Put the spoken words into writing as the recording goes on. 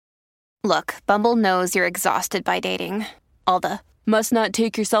Look, Bumble knows you're exhausted by dating. All the must not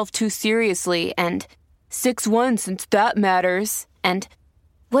take yourself too seriously and 6'1" since that matters. And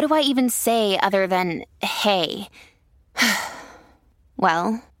what do I even say other than hey?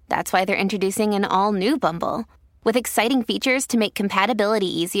 Well, that's why they're introducing an all-new Bumble with exciting features to make compatibility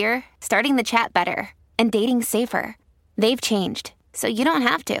easier, starting the chat better, and dating safer. They've changed, so you don't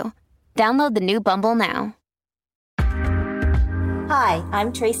have to. Download the new Bumble now. Hi,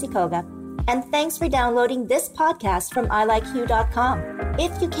 I'm Tracy Koga, and thanks for downloading this podcast from ilikeyou.com.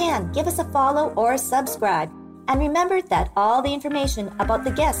 If you can, give us a follow or a subscribe. And remember that all the information about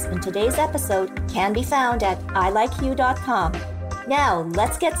the guests in today's episode can be found at ilikeyou.com. Now,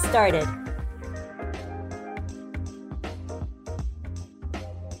 let's get started.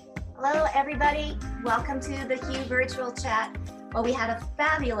 Hello, everybody. Welcome to the Hugh Virtual Chat. Well, we had a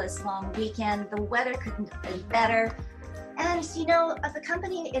fabulous long weekend. The weather couldn't have been better. And, the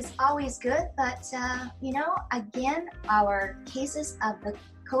company is always good, but, again, our cases of the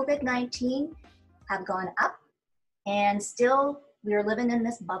COVID-19 have gone up, and still we're living in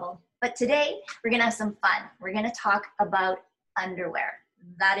this bubble. But today, we're going to have some fun. We're going to talk about underwear.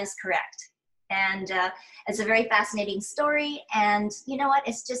 That is correct. And it's a very fascinating story. And you know what?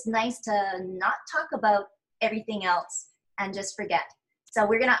 It's just nice to not talk about everything else and just forget. So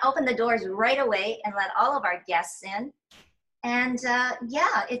we're going to open the doors right away and let all of our guests in. And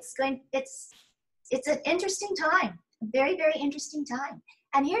it's an interesting time, a very, very interesting time.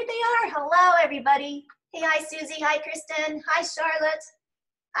 And here they are. Hello, everybody. Hey, hi, Susie. Hi, Kristen. Hi, Charlotte.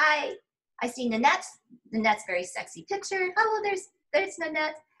 Hi. I see Nanette. Nanette's very sexy picture. Oh, there's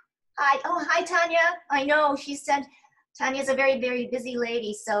Nanette. Hi. Oh, hi, Tanya. I know Tanya's a very, very busy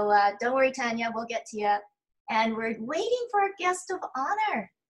lady. So don't worry, Tanya. We'll get to you. And we're waiting for our guest of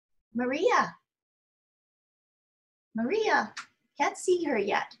honor, Maria. Maria, can't see her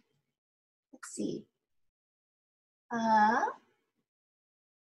yet. Let's see.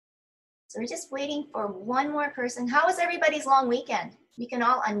 So we're just waiting for one more person. How was everybody's long weekend? You can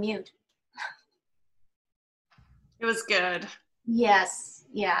all unmute. It was good. Yes,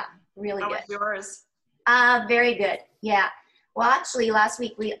 yeah, really good. How was yours? Very good. Yeah. Well, actually, last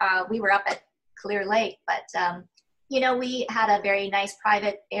week we were up at Clear Lake, but we had a very nice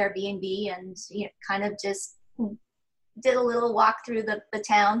private Airbnb, and kind of just did a little walk through the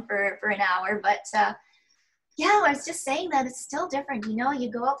town for an hour. But I was just saying that it's still different. You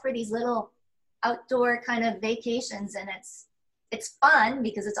go out for these little outdoor kind of vacations, and it's fun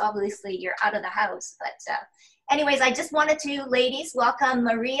because it's obviously you're out of the house. But anyways, I just wanted to, ladies, welcome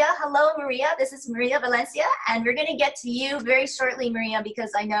Maria. Hello, Maria. This is Maria Valencia, and we're going to get to you very shortly, Maria,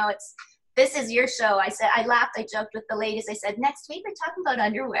 because I know this is your show. I laughed, I joked with the ladies. I said, next week we're talking about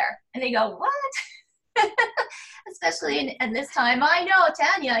underwear. And they go, what? Especially in this time. I know,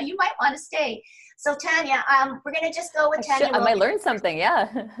 Tanya, you might want to stay. So Tanya, we're going to just go with Tanya. I might learn something,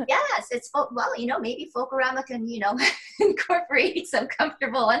 yeah. Yes, maybe Folklorama can, incorporate some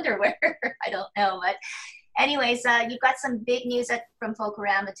comfortable underwear. I don't know, but anyways, you've got some big news from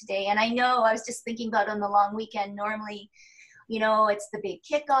Folklorama today. And I know, I was just thinking about on the long weekend, normally, it's the big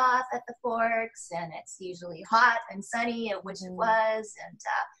kickoff at the Forks, and it's usually hot and sunny, which it was, and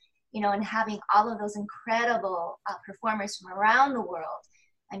and having all of those incredible performers from around the world.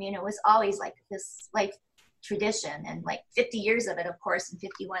 I mean, it was always like this tradition, and 50 years of it, of course, in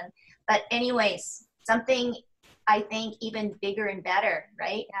 51. But anyways, something I think even bigger and better,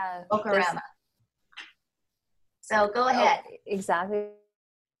 right? Yeah. Folklorama. So go ahead. Oh, exactly.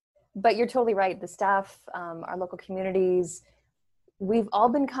 But you're totally right. The staff, our local communities, we've all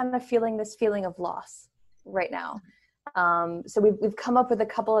been kind of feeling this feeling of loss right now. So we've come up with a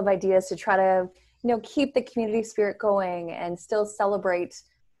couple of ideas to try to, keep the community spirit going and still celebrate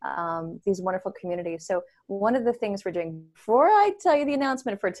these wonderful communities. So one of the things we're doing, before I tell you the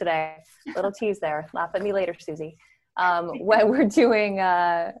announcement for today, little tease there, laugh at me later, Susie. What we're doing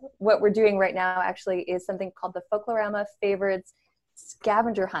right now actually is something called the Folklorama Favorites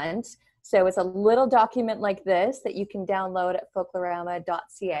Scavenger Hunt. So it's a little document like this that you can download at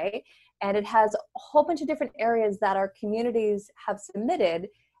folklorama.ca. And it has a whole bunch of different areas that our communities have submitted,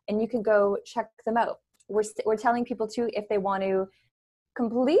 and you can go check them out. We're telling people too, if they want to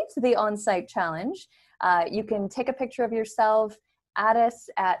complete the on-site challenge, you can take a picture of yourself, add us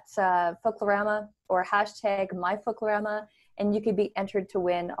at Folklorama or hashtag MyFolklorama, and you could be entered to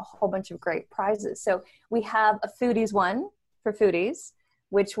win a whole bunch of great prizes. So we have a foodies one for foodies,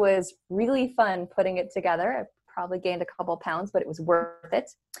 which was really fun putting it together. I probably gained a couple pounds, but it was worth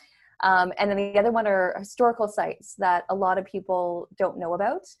it. And then the other one are historical sites that a lot of people don't know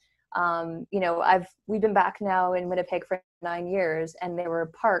about. We've been back now in Winnipeg for 9 years, and there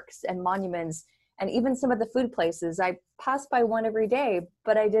were parks and monuments and even some of the food places. I passed by one every day,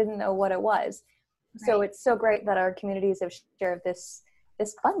 but I didn't know what it was. Right. So it's so great that our communities have shared this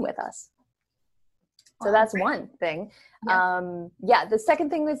fun with us. So that's one thing. Yeah. The second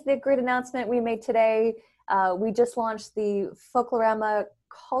thing was the great announcement we made today. We just launched the Folklorama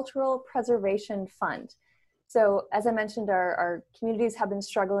Cultural Preservation Fund. So as I mentioned, our communities have been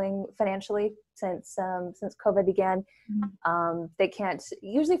struggling financially since COVID began. They can't,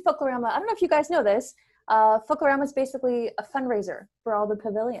 usually Folklorama, I don't know if you guys know this, Folklorama is basically a fundraiser for all the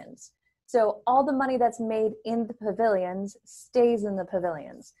pavilions. So all the money that's made in the pavilions stays in the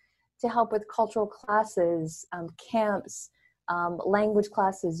pavilions to help with cultural classes, camps, language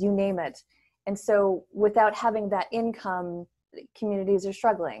classes, you name it. And so without having that income, communities are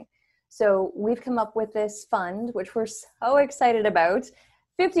struggling. So we've come up with this fund, which we're so excited about.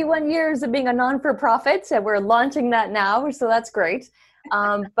 51 years of being a non-for-profit, and we're launching that now, so that's great.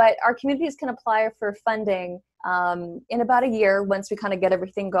 But our communities can apply for funding in about a year once we kind of get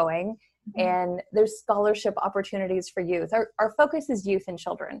everything going. And there's scholarship opportunities for youth. Our focus is youth and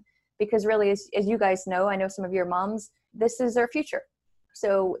children, because really, as you guys know, I know some of your moms, this is our future.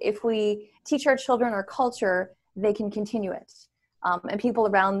 So if we teach our children our culture, they can continue it. And people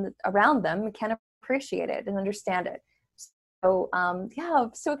around them can appreciate it and understand it. So yeah,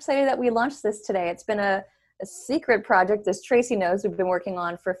 I'm so excited that we launched this today. It's been a secret project, as Tracy knows, we've been working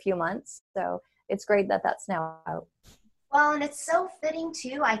on for a few months. So it's great that that's now out. Well, and it's so fitting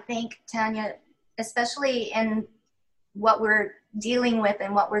too, I think, Tanya, especially in what we're dealing with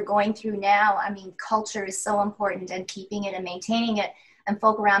and what we're going through now. I mean, culture is so important, and keeping it and maintaining it. And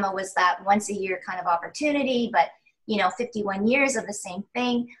Folklorama was that once a year kind of opportunity, but 51 years of the same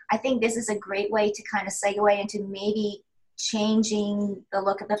thing. I think this is a great way to kind of segue into maybe changing the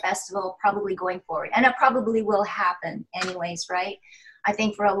look of the festival probably going forward. And it probably will happen anyways, right? I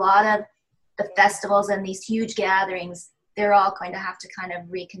think for a lot of the festivals and these huge gatherings, they're all going to have to kind of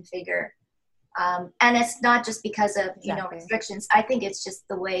reconfigure. And it's not just because of, restrictions. I think it's just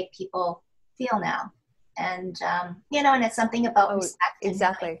the way people feel now. And, and it's something about respect.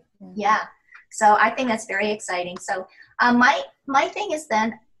 Exactly. Yeah. So I think that's very exciting. So my thing is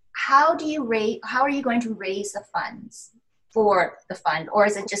then, how are you going to raise the funds for the fund? Or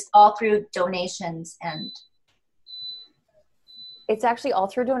is it just all through donations? And it's actually all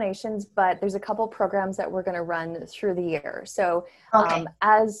through donations, but there's a couple programs that we're going to run through the year. So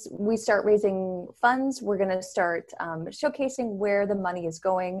as we start raising funds, we're going to start showcasing where the money is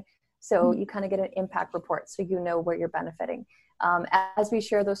going. So you kind of get an impact report, so you know where you're benefiting. As we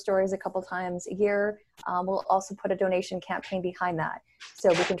share those stories a couple times a year, we'll also put a donation campaign behind that, so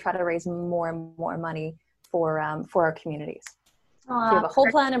we can try to raise more and more money for our communities. So we have a whole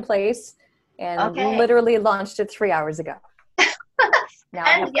plan in place, and literally launched it 3 hours ago.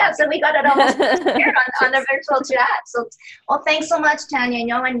 So we got it almost here on the virtual chat. So, well, thanks so much,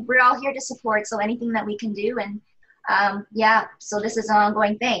 Tanya. And we're all here to support, so anything that we can do. And so this is an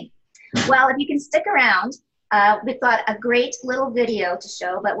ongoing thing. Well, if you can stick around, we've got a great little video to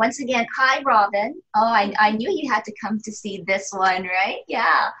show. But once again, hi, Robyn. Oh, I knew you had to come to see this one, right?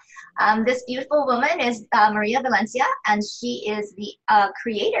 Yeah. This beautiful woman is Maria Valencia, and she is the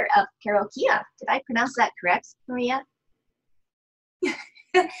creator of Caroquia. Did I pronounce that correct, Maria?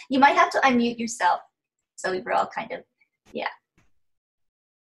 You might have to unmute yourself. So we were all kind of,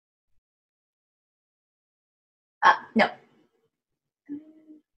 no.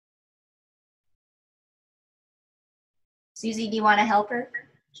 Susie, do you want to help her?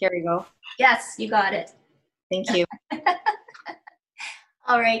 Here we go. Yes, you got it. Thank you.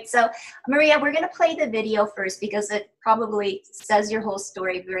 All right, so Maria, we're going to play the video first because it probably says your whole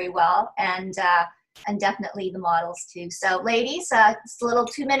story very well, and definitely the models too. So ladies, it's a little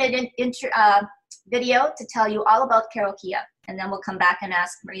 2-minute video to tell you all about Caroquia, and then we'll come back and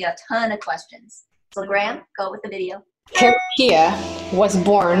ask Maria a ton of questions. So Graham, go with the video. Caroquia was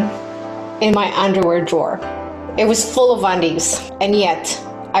born in my underwear drawer. It was full of undies, and yet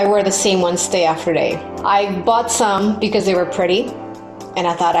I wear the same ones day after day. I bought some because they were pretty, and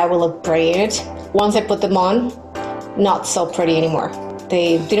I thought I would look pretty in it. Once I put them on, not so pretty anymore.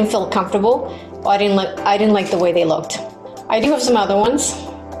 They didn't feel comfortable. I didn't like the way they looked. I do have some other ones.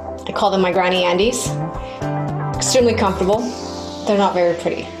 I call them my granny undies. Extremely comfortable. They're not very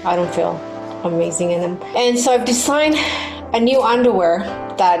pretty. I don't feel amazing in them. And so I've designed a new underwear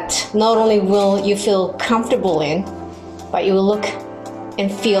that not only will you feel comfortable in, but you will look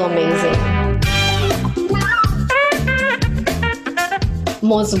and feel amazing.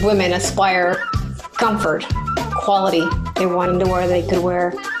 Most women aspire comfort, quality. They want underwear they could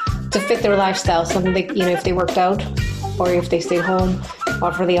wear to fit their lifestyle. Something they, if they worked out, or if they stay home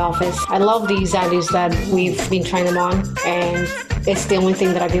or for the office. I love these undies that we've been trying them on, and it's the only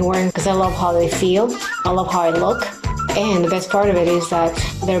thing that I've been wearing because I love how they feel. I love how I look. And the best part of it is that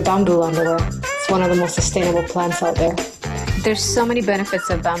they're bamboo underwear. It's one of the most sustainable plants out there. There's so many benefits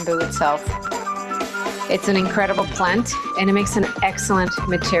of bamboo itself. It's an incredible plant, and it makes an excellent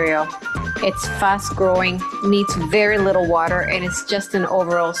material. It's fast growing, needs very little water, and it's just an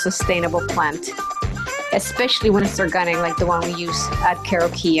overall sustainable plant, especially when it's organic like the one we use at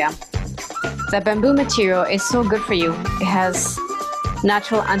Caroquia. The bamboo material is so good for you. It has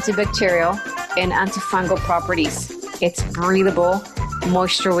natural antibacterial and antifungal properties. It's breathable,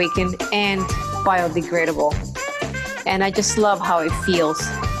 moisture wicking, and biodegradable. And I just love how it feels.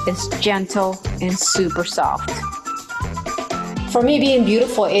 It's gentle and super soft. For me, being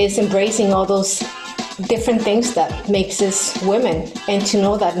beautiful is embracing all those different things that makes us women, and to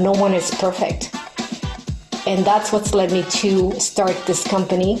know that no one is perfect. And that's what's led me to start this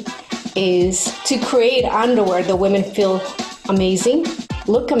company, is to create underwear that women feel amazing,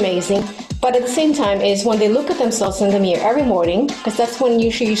 look amazing, but at the same time is when they look at themselves in the mirror every morning, because that's when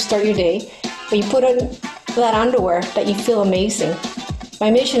usually you start your day, but you put on that underwear that you feel amazing. My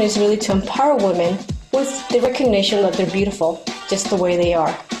mission is really to empower women with the recognition that they're beautiful just the way they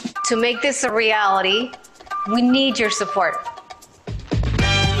are. To make this a reality, we need your support.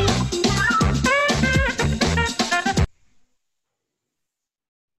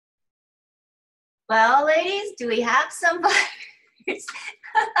 Well, ladies, do we have some buyers?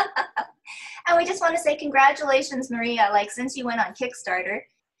 And we just want to say congratulations, Maria. Like, since you went on Kickstarter,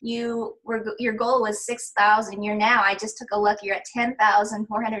 your goal was 6,000. You're now, I just took a look, you're at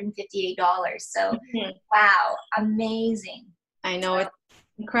 $10,458. So, wow, amazing. I know, it's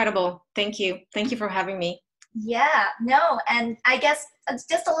incredible. Thank you. Thank you for having me. Yeah, no, and I guess it's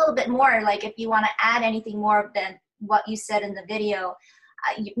just a little bit more, like if you want to add anything more than what you said in the video,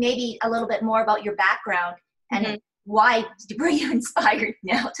 maybe a little bit more about your background and why were you inspired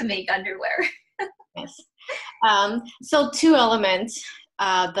now to make underwear? Yes. So 2 elements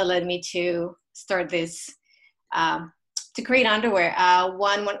that led me to start this, to create underwear.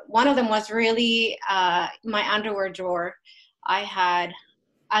 One of them was really my underwear drawer. I had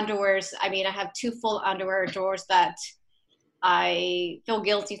underwears. I mean, I have 2 full underwear drawers that I feel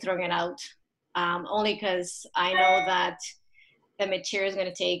guilty throwing it out, only because I know that the material is going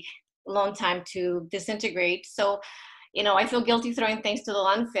to take a long time to disintegrate. So, I feel guilty throwing things to the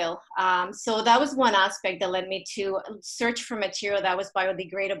landfill. So that was one aspect that led me to search for material that was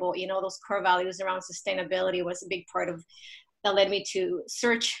biodegradable. Those core values around sustainability was a big part of that led me to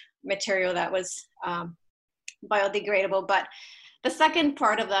search material that was biodegradable. But the second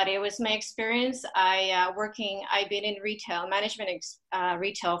part of that, it was my experience. I've been in retail,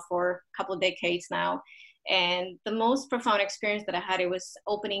 retail for a couple of decades now. And the most profound experience that I had, it was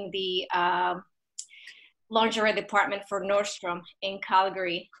opening the lingerie department for Nordstrom in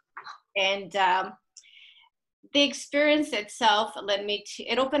Calgary. And the experience itself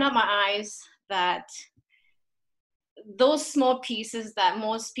it opened up my eyes that those small pieces that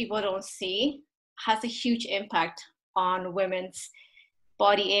most people don't see has a huge impact on women's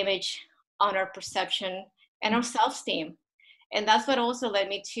body image, on our perception, and our self-esteem. And that's what also led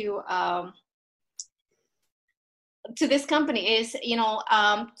me to this company, is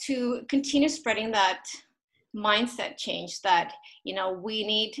to continue spreading that mindset change, that we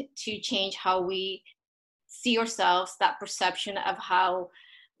need to change how we see ourselves, that perception of how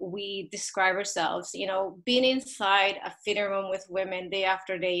we describe ourselves. Being inside a fitting room with women day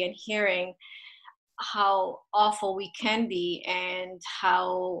after day and hearing how awful we can be and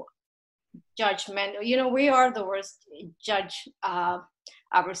how judgmental, we are the worst judge of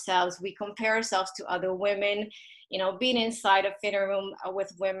ourselves. We compare ourselves to other women. Being inside a fitting room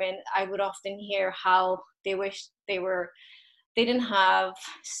with women, I would often hear how they wish they didn't have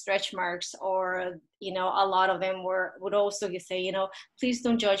stretch marks, or a lot of them would also say, please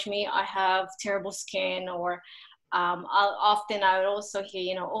don't judge me, I have terrible skin. Or I would also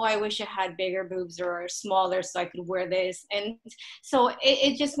hear, oh, I wish I had bigger boobs or smaller so I could wear this. And so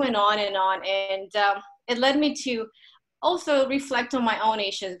it just went on, and it led me to also reflect on my own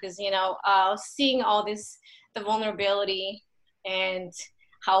issues, because seeing all this, the vulnerability and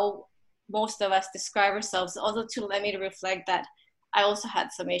how most of us describe ourselves, also to let me to reflect that I also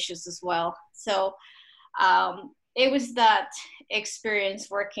had some issues as well. So it was that experience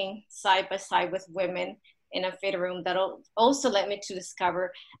working side by side with women in a fitting room that also led me to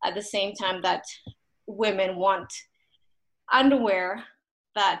discover at the same time that women want underwear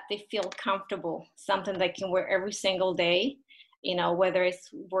that they feel comfortable, something they can wear every single day, whether it's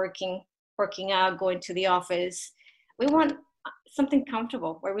working out, going to the office, we want something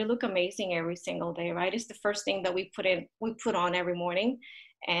comfortable where we look amazing every single day, right? It's the first thing that we put on every morning.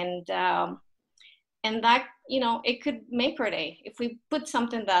 And that, it could make our day. If we put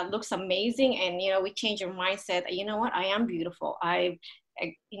something that looks amazing and, we change our mindset, you know what, I am beautiful.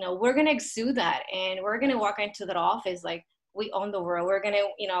 We're going to exude that, and we're going to walk into that office like we own the world. We're going to,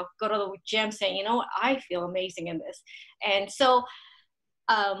 go to the gym saying, you know what, I feel amazing in this. And so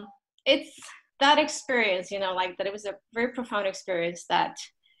it's that experience, like that it was a very profound experience that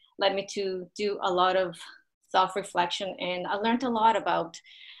led me to do a lot of self-reflection. And I learned a lot about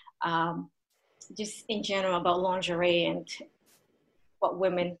just in general about lingerie and what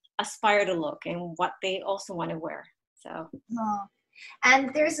women aspire to look and what they also want to wear. So. Oh.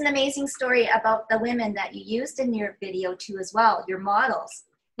 And there's an amazing story about the women that you used in your video too as well, your models.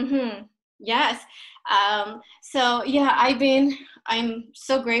 Mm-hmm. Yes. So yeah, I'm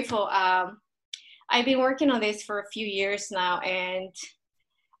so grateful. I've been working on this for a few years now, and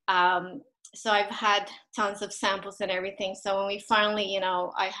so I've had tons of samples and everything. So when we finally,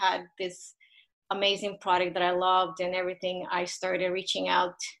 I had this amazing product that I loved and everything, I started reaching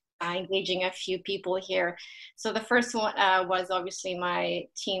out, engaging a few people here. So the first one was obviously my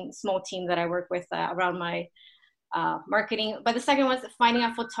small team that I work with around my marketing. But the second was finding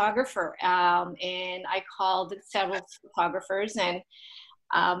a photographer, and I called several photographers, and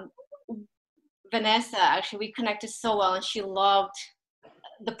Vanessa, actually, we connected so well, and she loved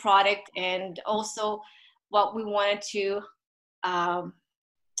the product and also what we wanted to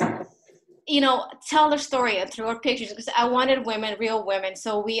tell the story through our pictures, because I wanted women, real women.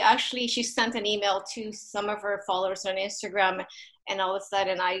 So she sent an email to some of her followers on Instagram, and all of a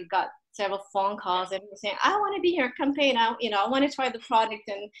sudden I got several phone calls and saying, I want to be in your campaign. I want to try the product.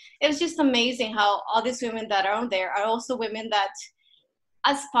 And it was just amazing how all these women that are on there are also women that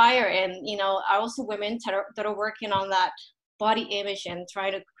aspire and, are also women that are working on that body image and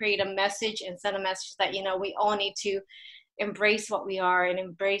try to create a message and send a message that, we all need to embrace what we are and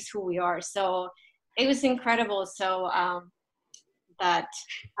embrace who we are. So it was incredible. So that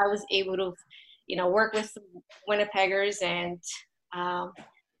I was able to, work with Winnipeggers and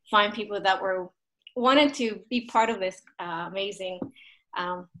find people that wanted to be part of this amazing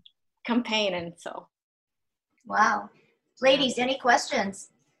campaign. And so. Wow. Ladies, any questions?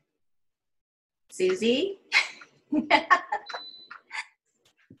 Susie?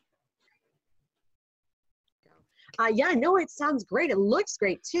 Yeah, no, it sounds great. It looks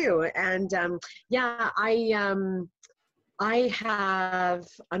great too. And I have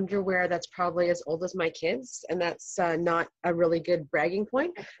underwear that's probably as old as my kids, and that's not a really good bragging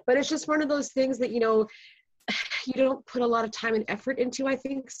point, but it's just one of those things that, you don't put a lot of time and effort into, I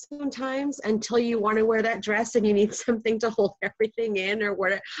think, sometimes, until you want to wear that dress and you need something to hold everything in, or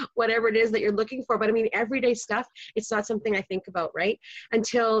whatever it is that you're looking for. But I mean, everyday stuff, it's not something I think about, right?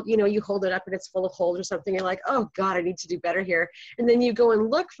 Until, you hold it up and it's full of holes or something. You're like, oh God, I need to do better here. And then you go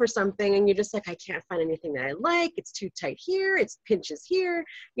and look for something and you're just like, I can't find anything that I like. It's too tight here. It's pinches here,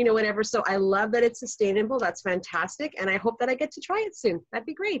 whatever. So I love that it's sustainable. That's fantastic. And I hope that I get to try it soon. That'd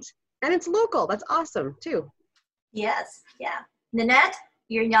be great. And it's local. That's awesome too. Yes. Yeah. Nanette,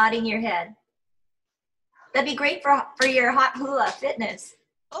 you're nodding your head. That'd be great for your hot hula fitness.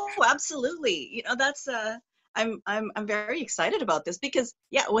 Oh, absolutely. That's I'm very excited about this because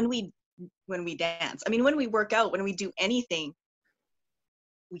when we dance, when we work out, when we do anything,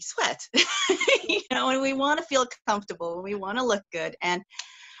 we sweat. And we want to feel comfortable, we want to look good. And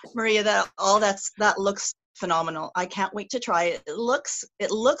Maria, that looks phenomenal. I can't wait to try it. It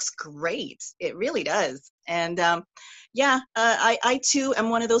looks great. It really does. And I too am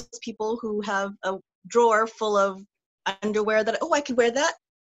one of those people who have a drawer full of underwear that I could wear that.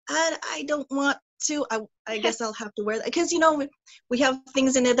 I don't want to. I guess I'll have to wear that because we have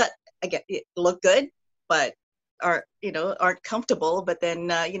things in there that it look good, but aren't comfortable. But then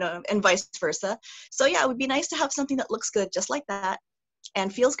and vice versa. So it would be nice to have something that looks good just like that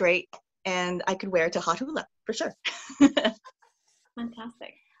and feels great. And I could wear it to hot hula for sure.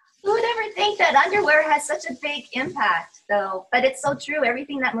 Fantastic. Who would ever think that underwear has such a big impact, though? But it's so true.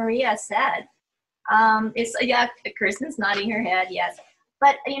 Everything that Maria said. Kirsten's nodding her head. Yes,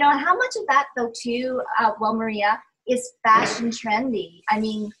 but how much of that, though, too? Maria, is fashion trendy.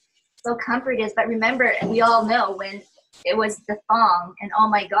 So comfort is. But remember, we all know when it was the thong, and oh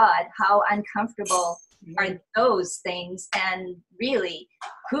my God, how uncomfortable are those things, and really,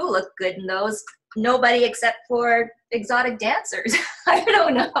 who looked good in those? Nobody except for exotic dancers. I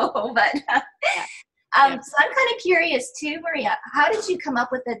don't know, but so I'm kind of curious too, Maria. How did you come up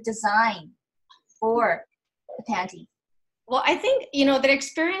with the design for the panty? Well, I think the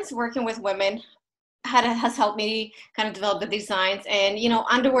experience working with women has helped me kind of develop the designs. And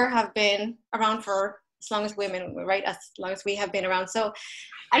underwear have been around for as long as women, right? As long as we have been around. So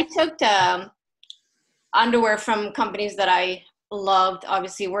I took underwear from companies that I loved.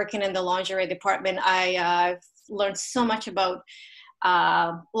 Obviously, working in the lingerie department, I learned so much about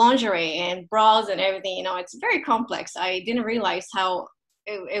lingerie and bras and everything. It's very complex. I didn't realize how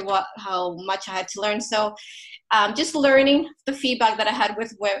much I had to learn. So just learning the feedback that I had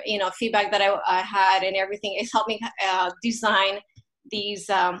with feedback that I had and everything, it's helped me design these.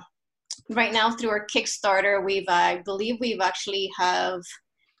 Right now through our Kickstarter, I believe we've actually have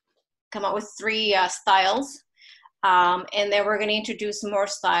come up with 3 styles, and then we're going to introduce more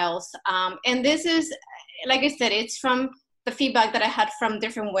styles. And this is, like I said, it's from the feedback that I had from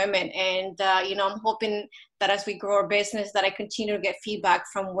different women. And, I'm hoping that as we grow our business, that I continue to get feedback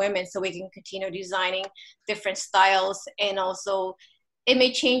from women so we can continue designing different styles. And also it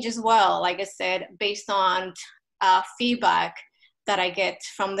may change as well, like I said, based on feedback that I get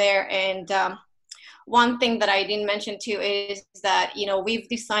from there. And one thing that I didn't mention too is that, we've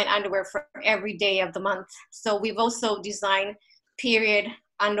designed underwear for every day of the month. So we've also designed period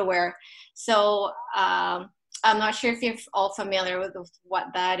underwear. So I'm not sure if you're all familiar with what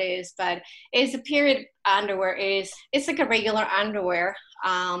that is, but it's a period underwear. It's like a regular underwear,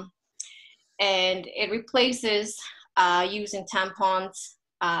 and it replaces using tampons,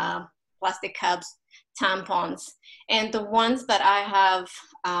 plastic cups, tampons. And the ones that I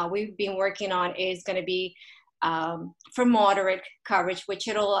have, we've been working on is going to be for moderate coverage, which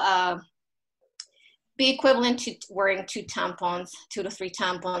it'll be equivalent to wearing 2 to 3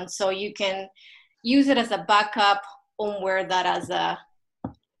 tampons. So you can use it as a backup or wear that as a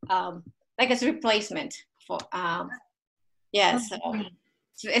as a replacement for so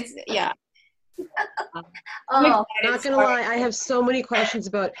it's Not gonna lie, I have so many questions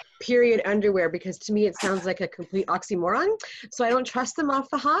about period underwear because to me it sounds like a complete oxymoron. So I don't trust them off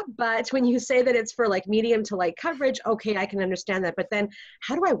the hop. But when you say that it's for like medium to light coverage, okay, I can understand that. But then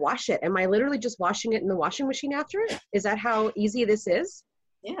how do I wash it? Am I literally just washing it in the washing machine after it? Is that how easy this is?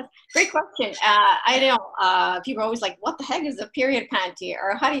 Yeah, great question. I know people are always like, what the heck is a period panty?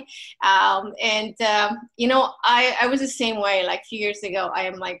 Or how do you, I was the same way like a few years ago. I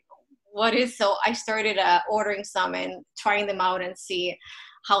am like, what is, so I started ordering some and trying them out and see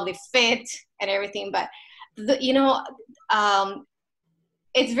how they fit and everything. But,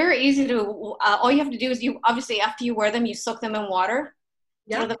 it's very easy to, all you have to do is obviously after you wear them, you soak them in water,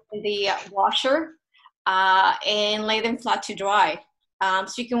 throw them in the washer, and lay them flat to dry.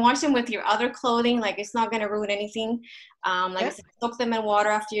 So you can wash them with your other clothing, like it's not going to ruin anything. I said, soak them in water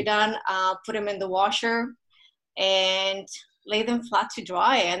after you're done, put them in the washer and lay them flat to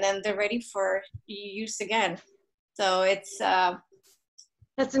dry, and then they're ready for use again. So it's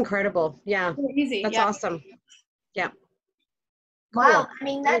that's incredible. Yeah, easy. That's awesome. Yeah. Wow. Cool. I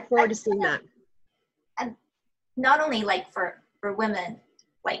mean, I look forward to seeing that. And not only like for women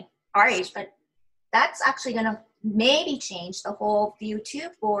like our age, but that's actually going to maybe change the whole view too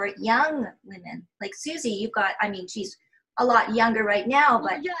for young women. Like Susie, you've got, I mean, she's a lot younger right now,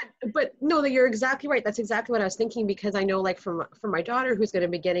 but but no, you're exactly right. That's exactly what I was thinking, because I know like for my daughter who's going to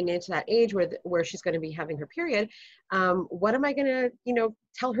be getting into that age where she's going to be having her period, what am I going to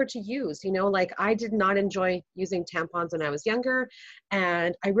tell her to use? Like I did not enjoy using tampons when I was younger,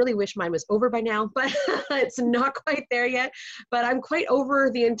 and I really wish mine was over by now, but it's not quite there yet. But I'm quite over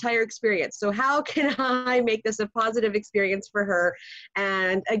the entire experience. So how can I make this a positive experience for her?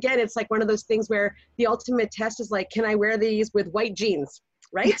 And again, it's like one of those things where the ultimate test is like, can I wear these with white jeans,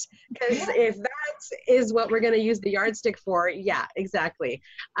 right? Because if that is what we're going to use the yardstick for, yeah, exactly.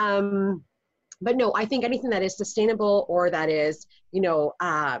 But no, I think anything that is sustainable or that is,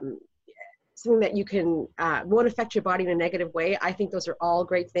 something that you can, won't affect your body in a negative way, I think those are all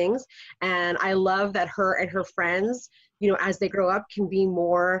great things. And I love that her and her friends, as they grow up, can be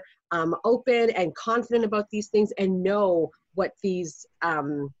more open and confident about these things and know what these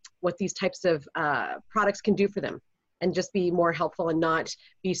types of products can do for them, and just be more helpful and not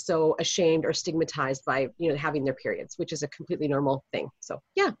be so ashamed or stigmatized by, having their periods, which is a completely normal thing. So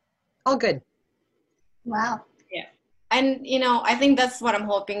yeah, all good. wow. Yeah. And, I think that's what I'm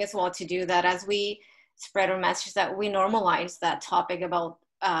hoping as well to do, that as we spread our message, that we normalize that topic about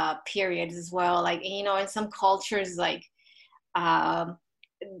periods as well. Like, in some cultures, like,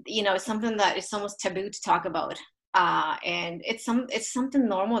 it's something that is almost taboo to talk about. And it's something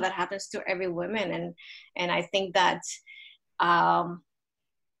normal that happens to every woman. And I think that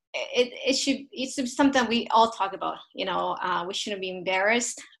it should be something we all talk about. We shouldn't be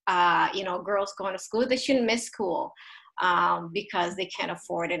embarrassed. Girls going to school, they shouldn't miss school. because they can't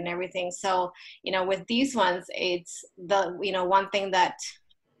afford it and everything. So, with these ones, it's the, one thing that,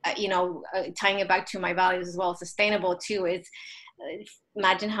 tying it back to my values as well, sustainable too, is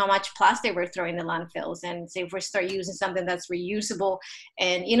imagine how much plastic we're throwing in the landfills. And say if we start using something that's reusable,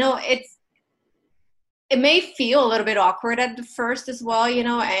 and, it may feel a little bit awkward at the first as well,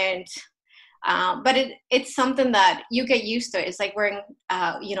 and but it's something that you get used to. It's like wearing,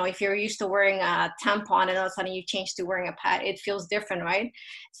 if you're used to wearing a tampon and all of a sudden you change to wearing a pad, it feels different, right?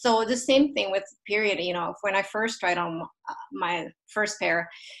 So the same thing with period. When I first tried on my first pair,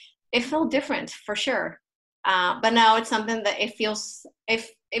 it felt different for sure. But now it's something that it feels like,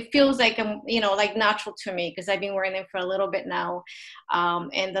 like natural to me, because I've been wearing them for a little bit now.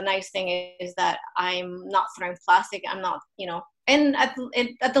 And the nice thing is that I'm not throwing plastic. I'm not, and at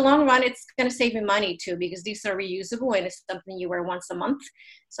the long run, it's going to save me money too, because these are reusable and it's something you wear once a month.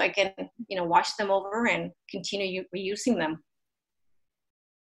 So I can, wash them over and continue reusing them.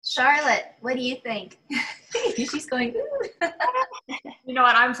 Charlotte, what do you think? She's going, ooh. You know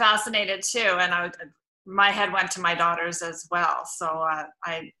what? I'm fascinated too. And my head went to my daughters as well. So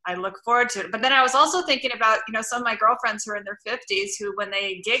I look forward to it. But then I was also thinking about, some of my girlfriends who are in their 50s who, when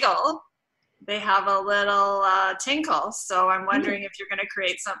they giggle, they have a little tinkle. So I'm wondering if you're going to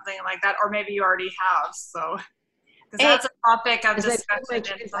create something like that, or maybe you already have. So, because that's a topic of discussion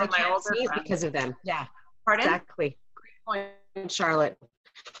in some of my older friends. Because of them. Yeah. Pardon? Exactly. Great point, Charlotte.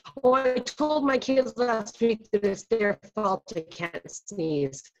 Oh, I told my kids last week that it's their fault I can't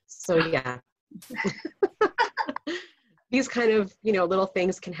sneeze. So yeah. These kind of, little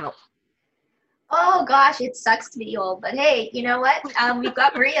things can help. Oh gosh, it sucks to be old, but hey, you know what? We've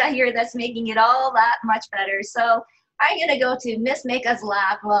got Maria here that's making it all that much better. So I'm gonna go to Miss Make Us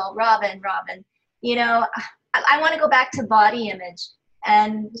Laugh. Well, Robyn, I want to go back to body image.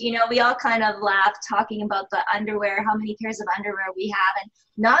 And, we all kind of laugh talking about the underwear, how many pairs of underwear we have. And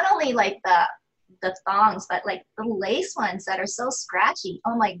not only like the thongs, but like the lace ones that are so scratchy.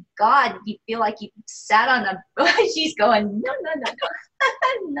 Oh my God, you feel like you sat on a, she's going, no, no.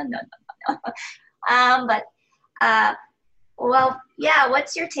 Well, yeah,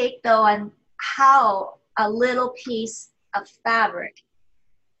 what's your take though on how a little piece of fabric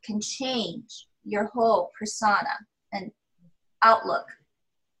can change your whole persona and outlook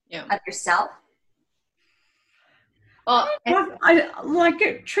of yourself? Well, I like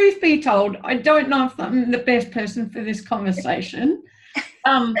it. Truth be told, I don't know if I'm the best person for this conversation,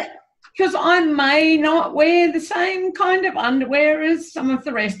 because I may not wear the same kind of underwear as some of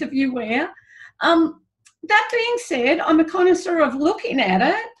the rest of you wear. That being said, I'm a connoisseur of looking at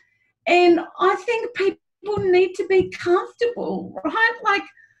it, and I think people need to be comfortable, right? Like,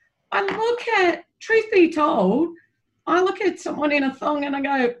 truth be told, I look at someone in a thong and I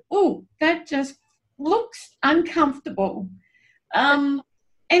go, oh, that just looks uncomfortable.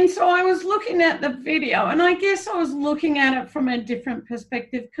 And so I was looking at the video, and I guess I was looking at it from a different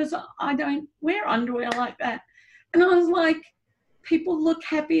perspective because I don't wear underwear like that. And I was like, people look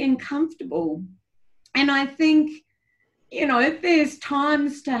happy and comfortable. And I think, if there's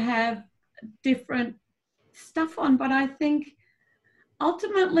times to have different stuff on, but I think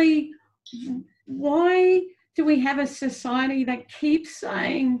ultimately, why do we have a society that keeps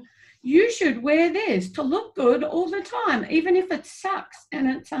saying, you should wear this to look good all the time, even if it sucks and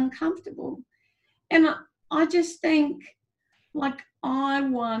it's uncomfortable? And I just think, like, I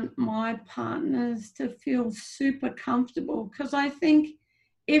want my partners to feel super comfortable, because I think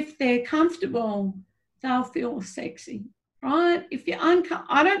if they're comfortable, they'll feel sexy, right? If you're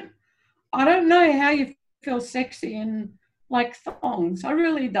uncomfortable, I don't know how you feel sexy in like thongs. I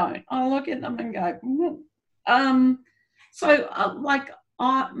really don't. I look at them and go,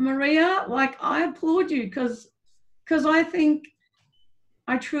 Maria, like, I applaud you because I think,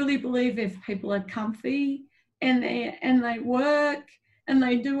 I truly believe if people are comfy and they work and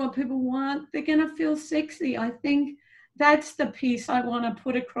they do what people want, they're going to feel sexy. I think that's the piece I want to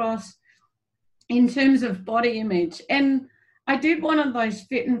put across in terms of body image. And I did one of those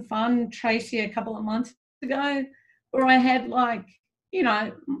Fit and Fun, Tracy, a couple of months ago, where I had like,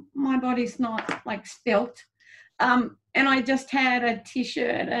 my body's not like svelte. And I just had a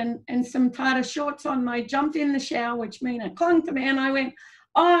T-shirt and some tighter shorts on. I jumped in the shower, which means it clung to me, and I went,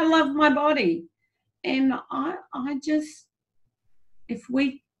 oh, I love my body. And I just, if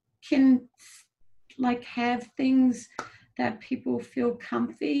we can like have things that people feel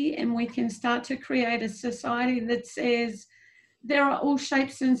comfy, and we can start to create a society that says there are all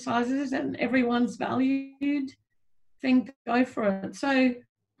shapes and sizes and everyone's valued, then go for it. So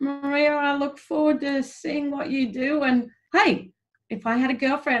Maria, I look forward to seeing what you do. And hey, if I had a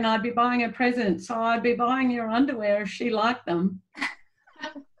girlfriend, I'd be buying her presents, so I'd be buying her underwear if she liked them.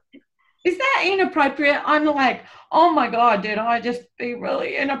 Is that inappropriate? I'm like, oh my God, did I just be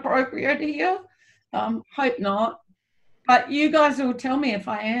really inappropriate here? Hope not. But you guys will tell me if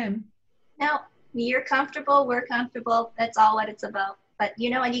I am. No, you're comfortable, we're comfortable. That's all what it's about. But you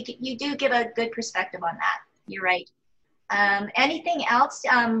know, and you do give a good perspective on that. You're right. Anything else,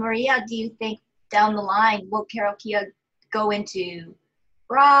 Maria, do you think down the line, will Carol Kia go into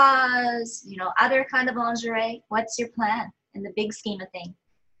bras, you know, other kind of lingerie? What's your plan in the big scheme of things?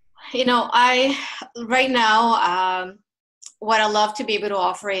 You know, right now, what I love to be able to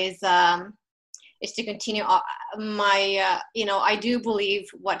offer is to continue my, you know, I do believe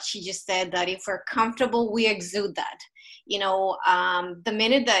what she just said, that if we're comfortable, we exude that. You know, the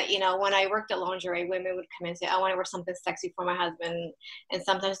minute that, you know, when I worked at lingerie, women would come and say, I want to wear something sexy for my husband. And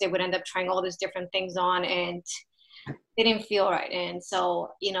sometimes they would end up trying all these different things on and they didn't feel right. And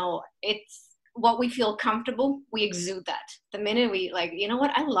so, you know, it's what we feel comfortable, we exude that. The minute we like, you know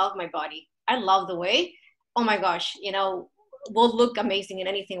what, I love my body. I love the way, oh my gosh, you know, we'll look amazing in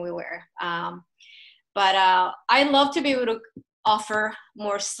anything we wear. But I love to be able to offer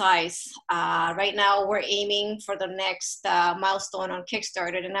more size. Right now, we're aiming for the next milestone on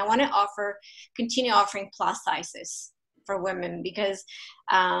Kickstarter, and I want to continue offering plus sizes for women because,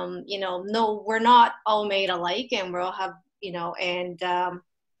 you know, no, we're not all made alike, and we'll have, you know, and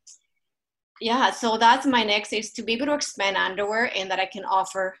yeah, so that's my next is to be able to expand underwear and that I can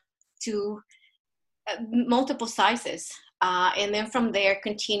offer to multiple sizes. And then from there,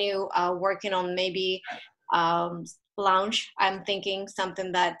 continue working on maybe lounge. I'm thinking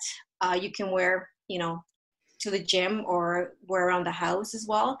something that you can wear, you know, to the gym or wear around the house as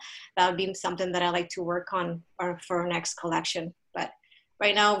well. That would be something that I like to work on for our next collection. But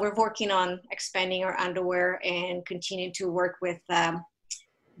right now we're working on expanding our underwear and continue to work with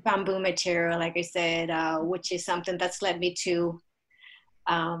bamboo material, like I said, which is something that's led me to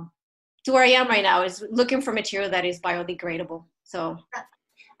where I am right now, is looking for material that is biodegradable. So,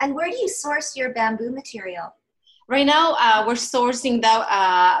 and where do you source your bamboo material? Right now, we're sourcing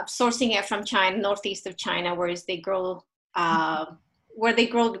it from China, northeast of China, where they grow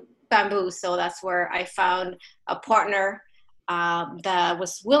bamboo. So that's where I found a partner that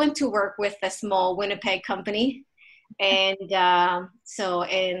was willing to work with a small Winnipeg company, and so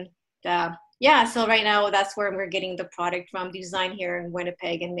right now that's where we're getting the product from, designed here in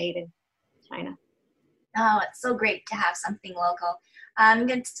Winnipeg and made in China. Oh, it's so great to have something local. I'm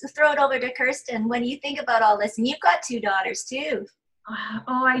going to throw it over to Kirsten. What do you think about all this? And you've got 2 daughters too.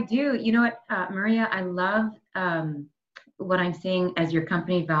 Oh, I do. You know what, Maria, I love what I'm seeing as your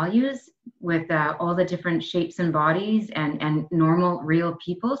company values with all the different shapes and bodies and normal, real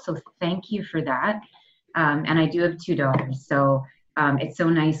people. So thank you for that. And I do have 2 daughters. So it's so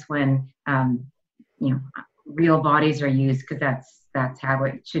nice when, you know, real bodies are used, because that's how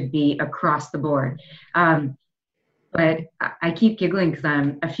it should be across the board. But I keep giggling because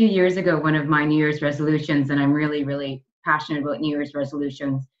a few years ago, one of my New Year's resolutions, and I'm really, really passionate about New Year's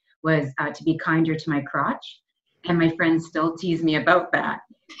resolutions, was to be kinder to my crotch. And my friends still tease me about that.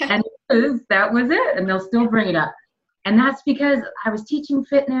 And that was it. And they'll still bring it up. And that's because I was teaching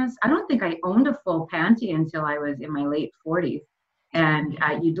fitness. I don't think I owned a full panty until I was in my late 40s. And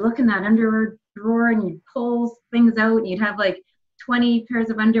you'd look in that underwear drawer and you'd pull things out and you'd have like 20 pairs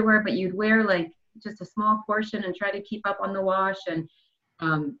of underwear, but you'd wear like just a small portion and try to keep up on the wash. And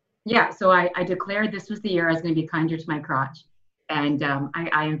so I declared this was the year I was going to be kinder to my crotch. And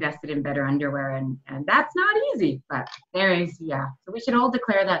I invested in better underwear, and that's not easy, but there is, yeah. So we should all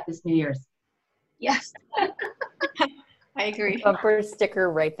declare that this New Year's. Yes. I agree. Bumper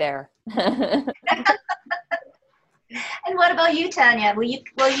sticker right there. And what about you, Tanya? Do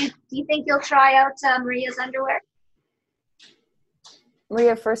you think you'll try out Maria's underwear?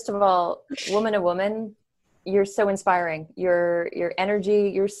 Maria, first of all, woman to woman, you're so inspiring. Your energy,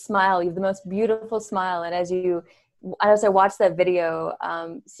 your smile, you have the most beautiful smile. And as I watched that video,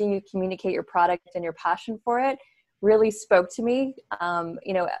 seeing you communicate your product and your passion for it really spoke to me.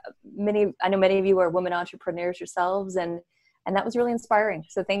 You know, I know many of you are women entrepreneurs yourselves, and that was really inspiring.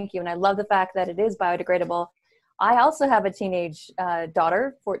 So thank you. And I love the fact that it is biodegradable. I also have a teenage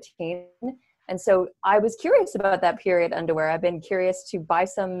daughter, 14. And so I was curious about that period underwear. I've been curious to buy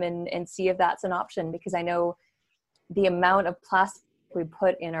some and see if that's an option, because I know the amount of plastic we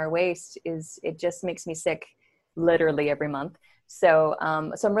put in our waste it just makes me sick literally every month. So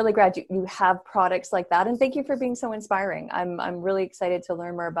I'm really glad you have products like that. And thank you for being so inspiring. I'm really excited to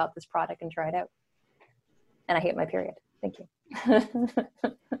learn more about this product and try it out. And I hate my period. Thank you.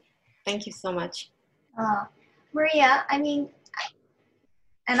 Thank you so much. Maria, I mean,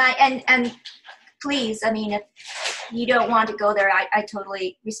 and please, I mean, if you don't want to go there, I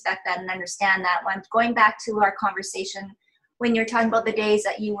totally respect that and understand that. When going back to our conversation, when you're talking about the days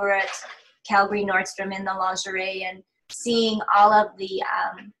that you were at Calgary Nordstrom in the lingerie and seeing all of the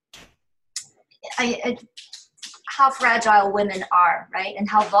how fragile women are, right? And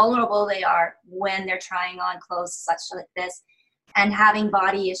how vulnerable they are when they're trying on clothes such like this and having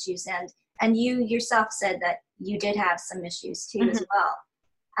body issues. And you yourself said that you did have some issues too as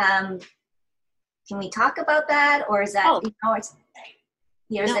well. Can we talk about that? Or is that, is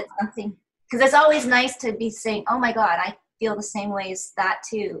it something? Because it's always nice to be saying, oh my God, I feel the same way as that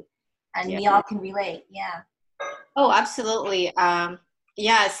too. And we all can relate. Yeah. Oh, absolutely.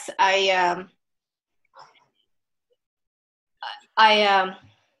 Yes, you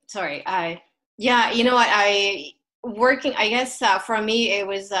know what, I guess for me, it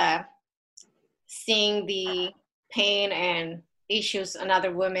was seeing the pain and issues in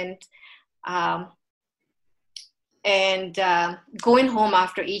other women, and going home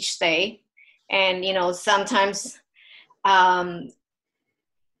after each day. And, you know, sometimes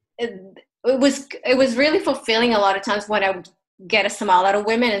it was really fulfilling a lot of times when I would get a smile out of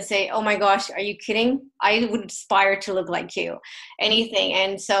women and say, oh my gosh, are you kidding? I would aspire to look like you, anything.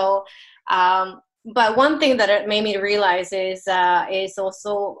 And so, but one thing that it made me realize is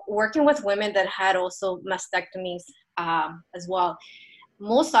also working with women that had also mastectomies as well.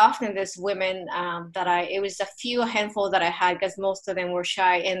 Most often there's women it was a handful that I had, because most of them were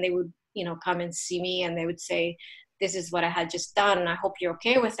shy, and they would, you know, come and see me and they would say, this is what I had just done, and I hope you're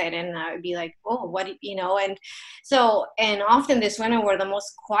okay with it. And I would be like, oh, what, you know, and so, and often these women were the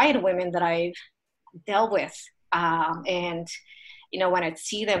most quiet women that I've dealt with. And, you know, when I'd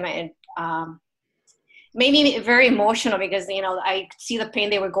see them, and made me very emotional, because, you know, I could see the pain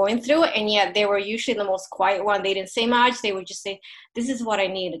they were going through, and yet they were usually the most quiet one. They didn't say much. They would just say, this is what I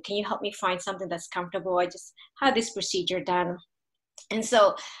need. Can you help me find something that's comfortable? I just had this procedure done. And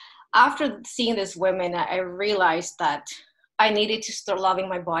so after seeing these women, I realized that I needed to start loving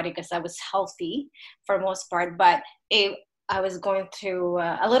my body, because I was healthy for the most part, but I was going through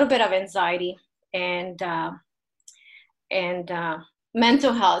a little bit of anxiety and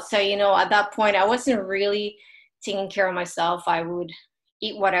mental health. So, you know, at that point, I wasn't really taking care of myself. I would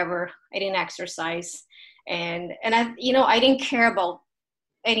eat whatever. I didn't exercise. And I, you know, I didn't care about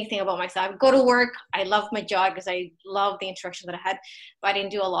anything about myself. I would go to work. I loved my job because I loved the interaction that I had, but I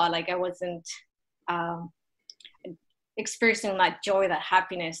didn't do a lot. Like, I wasn't experiencing that joy, that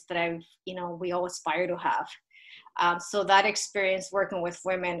happiness that we all aspire to have. So that experience working with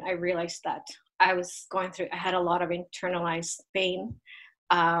women, I realized that I had a lot of internalized pain.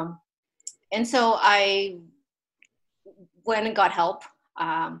 And so I went and got help,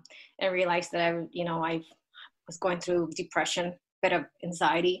 and realized that I was going through depression, bit of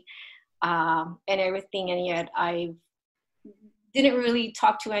anxiety, and everything. And yet I didn't really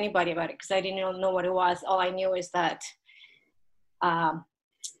talk to anybody about it, because I didn't know what it was. All I knew is that I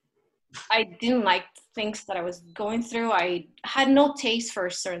didn't like things that I was going through. I had no taste for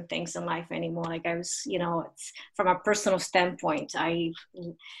certain things in life anymore. Like, I was, it's from a personal standpoint.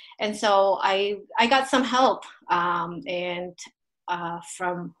 And so I got some help, and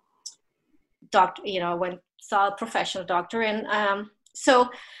from doctor, saw a professional doctor. And so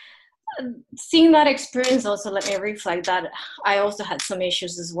seeing that experience also let me reflect that I also had some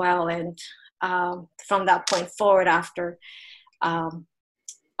issues as well. And from that point forward, after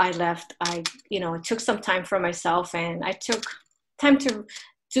I left, I took some time for myself, and I took time to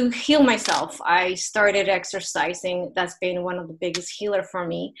heal myself. I started exercising. That's been one of the biggest healer for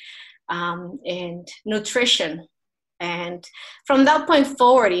me, and nutrition. And from that point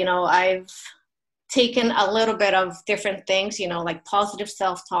forward, I've taken a little bit of different things, like positive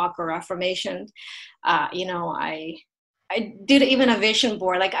self-talk or affirmation. I did even a vision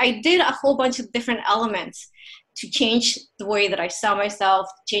board. Like, I did a whole bunch of different elements to change the way that I saw myself,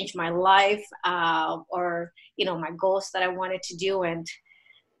 change my life, or, my goals that I wanted to do. And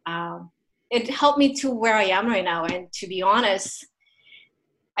it helped me to where I am right now. And to be honest,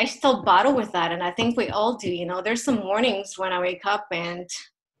 I still battle with that. And I think we all do. There's some mornings when I wake up and,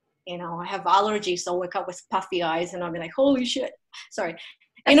 I have allergies. So I'll wake up with puffy eyes and I'll be like, holy shit, sorry.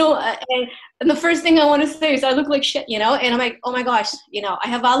 And the first thing I want to say is I look like shit, and I'm like, oh my gosh, I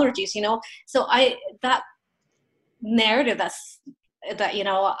have allergies, so that narrative that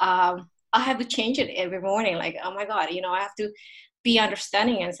I have to change it every morning. Like, oh my God, I have to be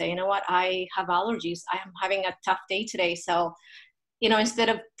understanding and say, you know what, I have allergies. I am having a tough day today. So, instead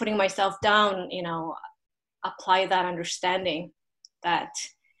of putting myself down, apply that understanding that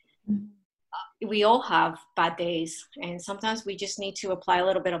we all have bad days, and sometimes we just need to apply a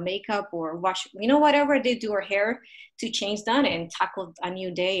little bit of makeup or wash, whatever they do our hair to change that and tackle a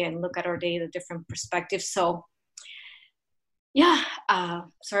new day and look at our day in a different perspective. So yeah,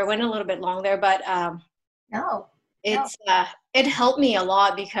 sorry, I went a little bit long there, but No. it helped me a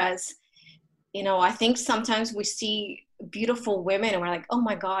lot because, I think sometimes we see beautiful women and we're like, oh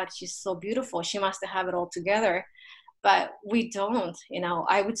my God, she's so beautiful. She must have it all together. But we don't,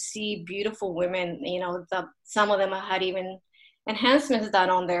 I would see beautiful women, some of them had even enhancements done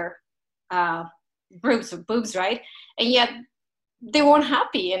on their boobs, right? And yet they weren't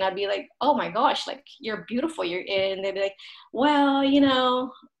happy. And I'd be like, oh my gosh, like, you're beautiful. And they'd be like, well,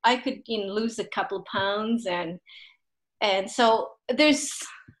 I could lose a couple of pounds. And so there's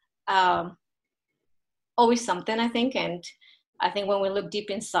always something, I think. And I think when we look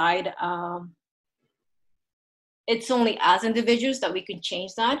deep inside, it's only as individuals that we can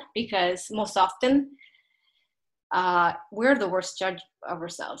change that, because most often we're the worst judge of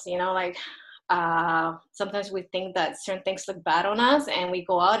ourselves. Sometimes we think that certain things look bad on us, and we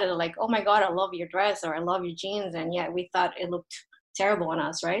go out and like, oh my God, I love your dress, or I love your jeans, and yet we thought it looked terrible on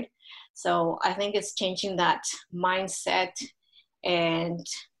us, right? So I think it's changing that mindset. And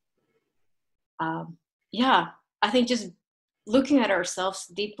I think just looking at ourselves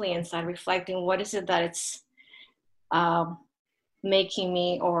deeply inside, reflecting, what is it that it's making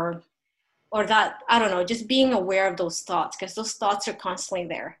me, or that, I don't know, just being aware of those thoughts, because those thoughts are constantly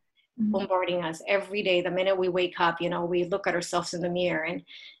there, bombarding us every day. The minute we wake up, we look at ourselves in the mirror,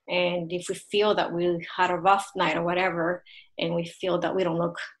 and if we feel that we had a rough night or whatever, and we feel that we don't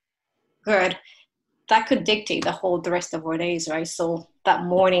look good, that could dictate the rest of our days, right? So that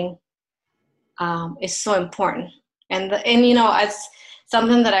morning is so important. And as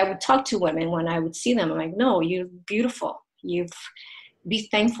something that I would talk to women when I would see them, I'm like, no, you're beautiful. Be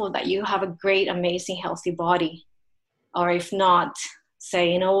thankful that you have a great, amazing, healthy body. Or if not,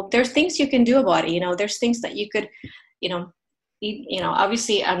 say, there's things you can do about it. There's things that you could, eat.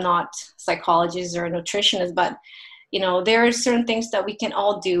 Obviously I'm not a psychologist or a nutritionist, but, there are certain things that we can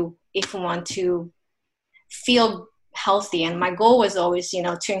all do if we want to feel healthy. And my goal was always,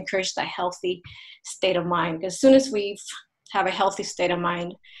 to encourage that healthy state of mind. Because as soon as we have a healthy state of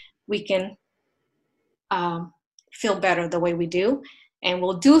mind, we can feel better the way we do. And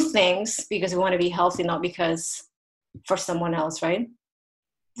we'll do things because we want to be healthy, not because for someone else, right?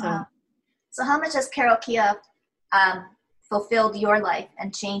 Wow. So how much has Carol Kia fulfilled your life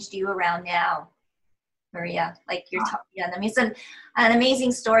and changed you around now, Maria? Like you're talking, I mean, it's an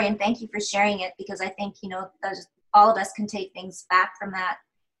amazing story, and thank you for sharing it, because I think, all of us can take things back from that.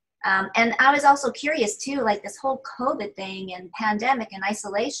 And I was also curious too, like this whole COVID thing and pandemic and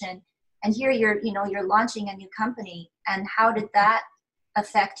isolation, and here you're launching a new company, and how did that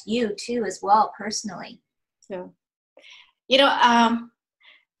affect you too as well personally? So,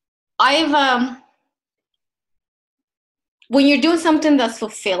 I've when you're doing something that's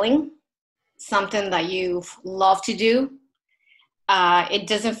fulfilling, something that you love to do, it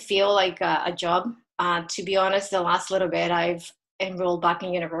doesn't feel like a job. To be honest, the last little bit, I've enrolled back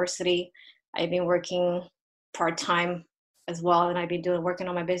in university. I've been working part-time as well, and I've been working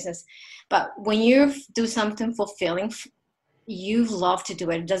on my business. But when you do something fulfilling, you love to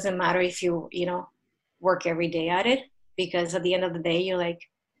do it. It doesn't matter if you work every day at it, because at the end of the day, you're like,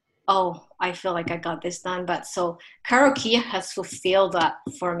 oh, I feel like I got this done. But so Carol Kia has fulfilled that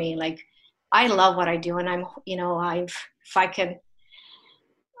for me. Like, I love what I do, and I'm, if I can,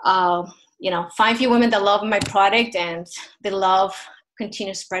 find a few women that love my product and they love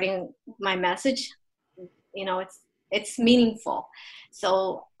continue spreading my message, it's meaningful.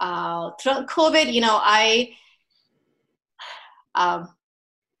 So throughout COVID,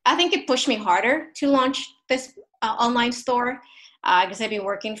 I think it pushed me harder to launch this online store, because I've been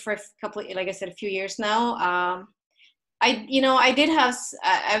working for a few years now. I did have,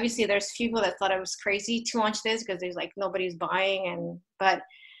 obviously there's people that thought I was crazy to launch this, because there's like nobody's buying, but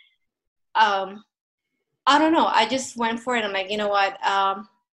I don't know. I just went for it. I'm like, you know what?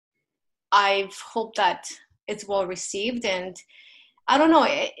 I've hoped that it's well received, and I don't know,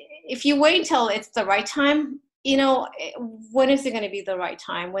 if you wait until it's the right time, when is it going to be the right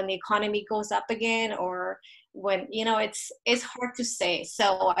time? When the economy goes up again, or when, it's hard to say.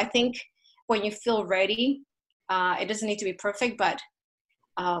 So I think when you feel ready, it doesn't need to be perfect, but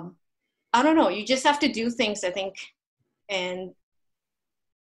I don't know. You just have to do things, I think, and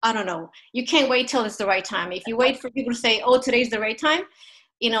I don't know. You can't wait till it's the right time. If you wait for people to say, oh, today's the right time,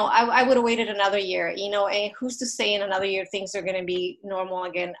 I would have waited another year, and who's to say in another year things are going to be normal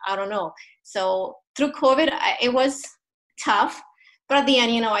again? I don't know. So through COVID, it was tough. But at the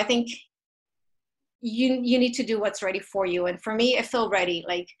end, I think you need to do what's ready for you. And for me, I feel ready.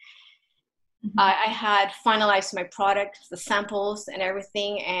 Like I had finalized my product, the samples and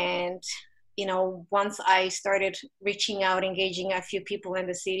everything. And, once I started reaching out, engaging a few people in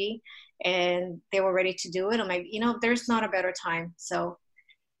the city, and they were ready to do it, I'm like, there's not a better time. So.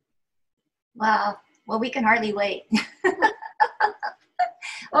 Wow. Well, we can hardly wait.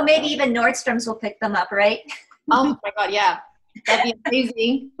 Well, maybe even Nordstrom's will pick them up, right? Oh my God. Yeah. That'd be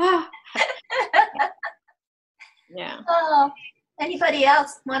amazing. Yeah. Oh, anybody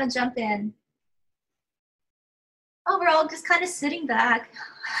else want to jump in? Oh, we're all just kind of sitting back.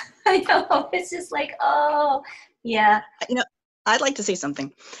 I know. It's just like, oh, yeah. I'd like to say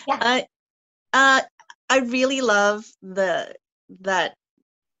something. Yeah. I really love that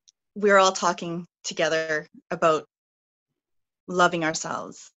we're all talking together about loving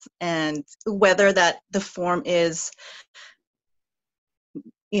ourselves, and whether that the form is,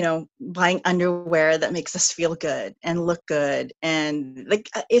 buying underwear that makes us feel good and look good. And like,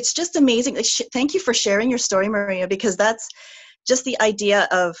 it's just amazing. Thank you for sharing your story, Maria, because that's just the idea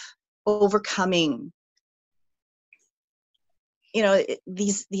of overcoming,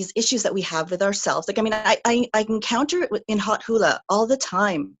 these issues that we have with ourselves. Like, I mean, I encounter it in hot hula all the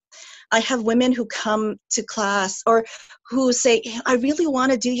time. I have women who come to class or who say, I really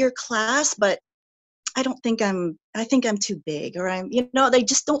want to do your class, but I think I'm too big, or they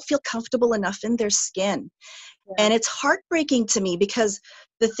just don't feel comfortable enough in their skin. Yeah. And it's heartbreaking to me, because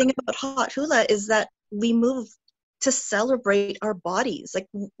the thing about hot hula is that we move to celebrate our bodies. Like,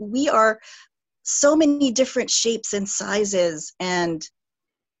 we are so many different shapes and sizes, and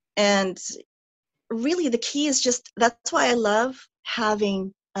really the key is just, that's why I love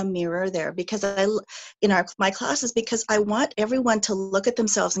having a mirror there, because my classes, because I want everyone to look at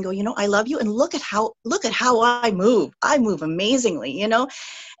themselves and go, I love you, and look at how I move. I move amazingly,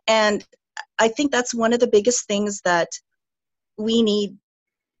 and I think that's one of the biggest things that we need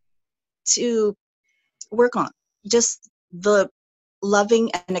to work on, just the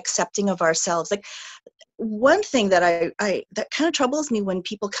loving and accepting of ourselves. Like, one thing that that kind of troubles me when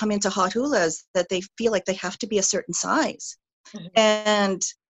people come into hot hula is that they feel like they have to be a certain size. Mm-hmm. And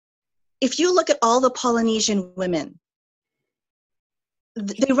if you look at all the Polynesian women,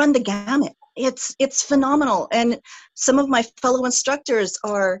 they run the gamut. It's phenomenal. And some of my fellow instructors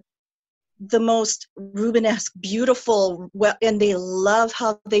are the most Rubenesque, beautiful, and they love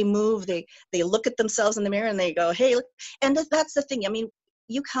how they move. They look at themselves in the mirror and they go, hey, look. And that's the thing. I mean,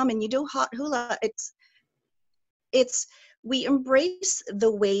 you come and you do hot hula, we embrace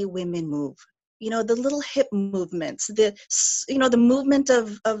the way women move. The little hip movements, the movement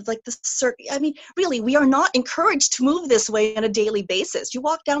of like the circle. I mean, really, we are not encouraged to move this way on a daily basis. You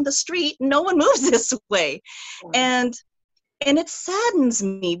walk down the street, no one moves this way. And it saddens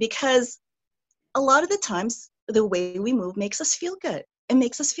me, because a lot of the times the way we move makes us feel good. It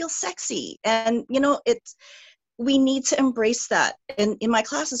makes us feel sexy. And, we need to embrace that. And in my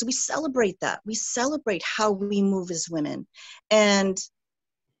classes, we celebrate that. We celebrate how we move as women. And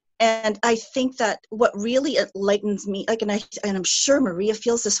I think that what really enlightens me, like, and I'm sure Maria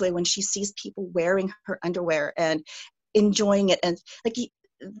feels this way when she sees people wearing her underwear and enjoying it. And like,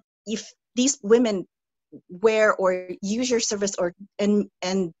 if these women wear or use your service,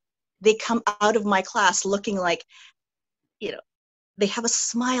 and they come out of my class looking like, they have a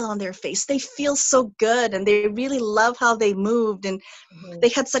smile on their face. They feel so good, and they really love how they moved, and they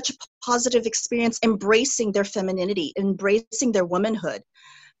had such a positive experience embracing their femininity, embracing their womanhood.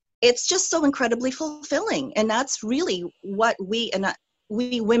 It's just so incredibly fulfilling. And that's really what we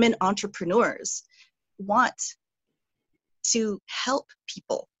women entrepreneurs want to help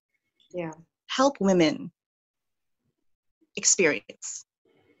people. Yeah. Help women experience.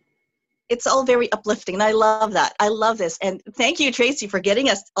 It's all very uplifting, and I love that. I love this. And thank you, Tracy, for getting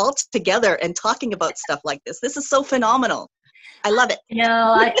us all together and talking about stuff like this. This is so phenomenal. I love it.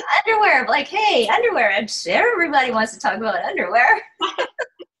 Underwear, like, hey, underwear. I'm sure everybody wants to talk about underwear.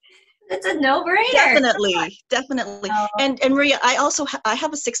 It's a no-brainer. Definitely. And Maria, I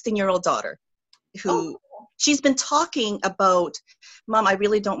have a 16-year-old daughter who she's been talking about, Mom, I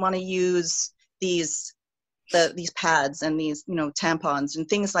really don't want to use these pads and these, tampons and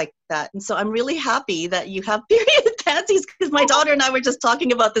things like that. And so I'm really happy that you have period panties, because my daughter and I were just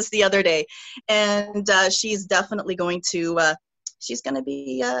talking about this the other day. And she's definitely going to, she's going to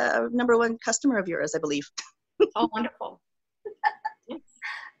be a number one customer of yours, I believe. Oh, wonderful.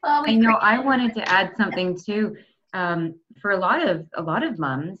 I wanted to add something too. For a lot of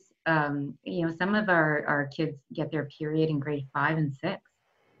mums, some of our kids get their period in grade 5 and 6,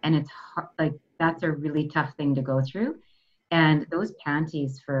 and it's hard, like, that's a really tough thing to go through. And those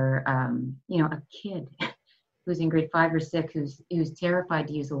panties for, a kid who's in grade 5 or 6, who's terrified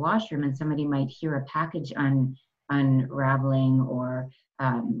to use the washroom, and somebody might hear a package unraveling, or,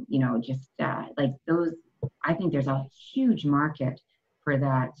 like those. I think there's a huge market for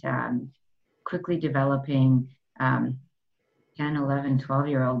that quickly developing 10, 11,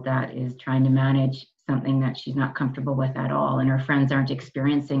 12-year-old that is trying to manage something that she's not comfortable with at all, and her friends aren't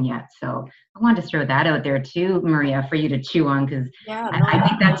experiencing yet. So I wanted to throw that out there too, Maria, for you to chew on, because I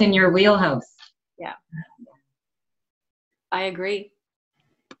think that's in your wheelhouse. Yeah, I agree.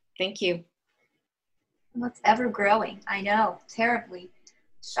 Thank you. Well, it's ever growing. I know, terribly.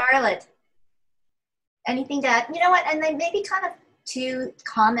 Charlotte, anything to add? You know what? And then maybe kind of to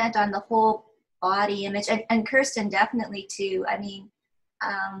comment on the whole body image, and Kirsten definitely too. I mean,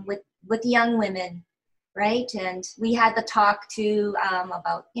 with young women, right? And we had the talk too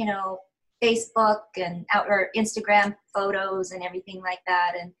about Facebook and or Instagram photos and everything like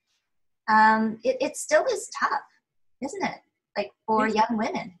that, and it still is tough, isn't it? Like for young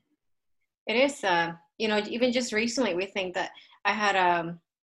women. It is. Even just recently, we think that I had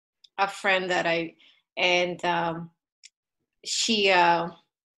a friend that she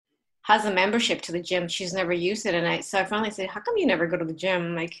has a membership to the gym. She's never used it. And so I finally said, how come you never go to the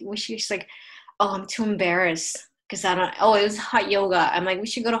gym? Like, she's like, oh, I'm too embarrassed because it was hot yoga. I'm like, we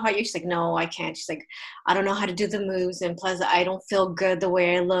should go to hot yoga. She's like, no, I can't. She's like, I don't know how to do the moves. And plus I don't feel good the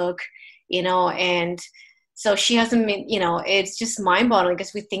way I look, and so she hasn't been, it's just mind boggling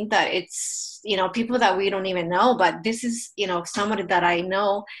because we think that it's, people that we don't even know, but this is, somebody that I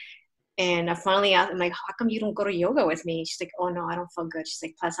know. And I finally asked, I'm like, how come you don't go to yoga with me? She's like, oh, no, I don't feel good. She's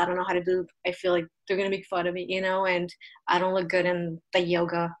like, plus, I don't know how to do, I feel like they're going to make fun of me, and I don't look good in the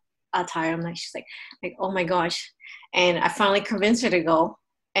yoga attire. I'm like, she's like, oh my gosh. And I finally convinced her to go.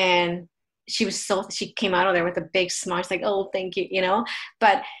 And she came out of there with a big smile. She's like, oh, thank you,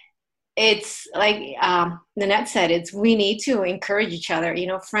 But it's like Nanette said, we need to encourage each other,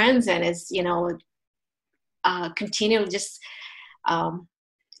 friends, and it's, continue just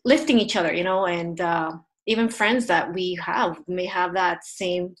lifting each other, and even friends that we may have that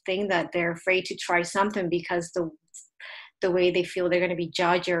same thing, that they're afraid to try something because the way they feel they're going to be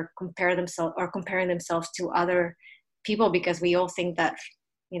judged or comparing themselves to other people, because we all think that,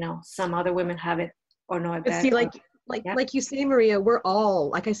 some other women have it or know it better. See, like you say, Maria, we're all,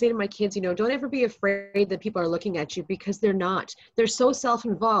 like I say to my kids, don't ever be afraid that people are looking at you, because they're not. They're so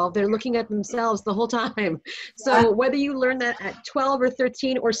self-involved. They're looking at themselves the whole time. So whether you learn that at 12 or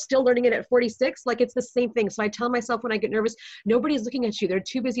 13 or still learning it at 46, it's the same thing. So I tell myself when I get nervous, nobody's looking at you. They're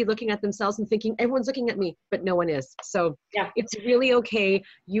too busy looking at themselves and thinking everyone's looking at me, but no one is. So it's really okay.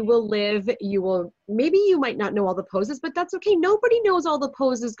 You will live. Maybe you might not know all the poses, but that's okay. Nobody knows all the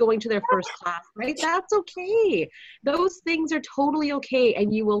poses going to their first class, right? That's okay. Those things are totally okay,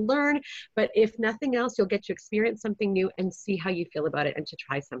 and you will learn. But if nothing else, you'll get to experience something new and see how you feel about it, and to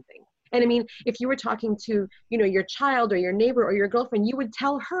try something. And I mean, if you were talking to, your child or your neighbor or your girlfriend, you would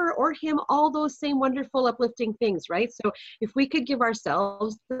tell her or him all those same wonderful, uplifting things, right? So if we could give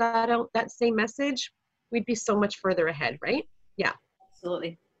ourselves that same message, we'd be so much further ahead, right? Yeah.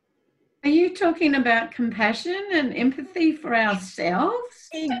 Absolutely. Are you talking about compassion and empathy for ourselves?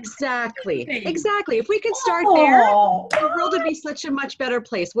 Exactly. If we could start there, the world would be such a much better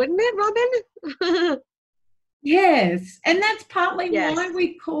place, wouldn't it, Robyn? Yes. And that's partly why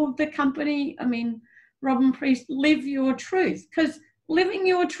we called the company, Robyn Priest, Live Your Truth, because living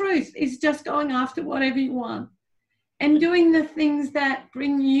your truth is just going after whatever you want and doing the things that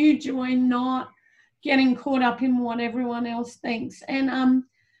bring you joy, not getting caught up in what everyone else thinks. And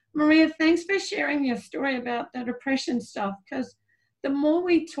Maria, thanks for sharing your story about the depression stuff, because the more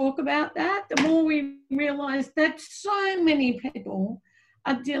we talk about that, the more we realize that so many people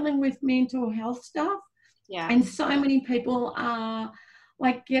are dealing with mental health stuff. Yeah. And so many people are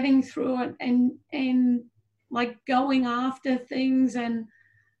getting through it and going after things, and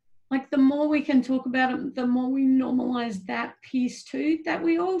the more we can talk about it, the more we normalize that piece too, that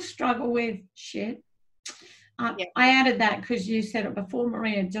we all struggle with shit. I added that because you said it before,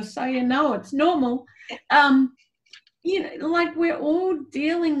 Maria, just so you know, it's normal. We're all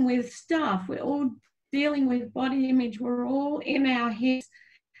dealing with stuff. We're all dealing with body image. We're all in our heads,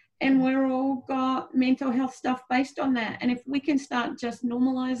 and we're all got mental health stuff based on that. And if we can start just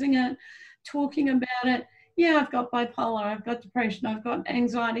normalizing it, talking about it, I've got bipolar, I've got depression, I've got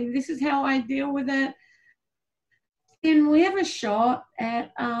anxiety, this is how I deal with it, then we have a shot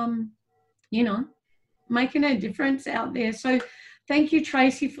at, making a difference out there. So thank you,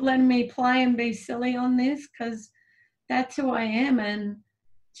 Tracy, for letting me play and be silly on this, because that's who I am. And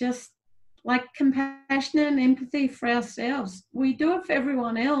just like compassion and empathy for ourselves. We do it for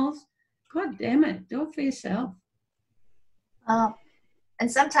everyone else. God damn it, do it for yourself. And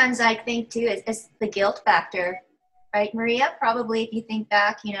sometimes I think too, it's the guilt factor, right, Maria? Probably if you think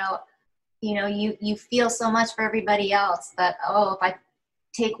back, you feel so much for everybody else, but if I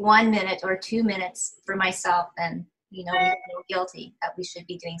take 1 minute or 2 minutes for myself, then we feel guilty that we should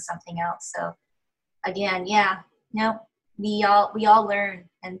be doing something else. So again, we all learn,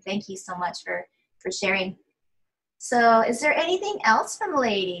 and thank you so much for sharing. So is there anything else from the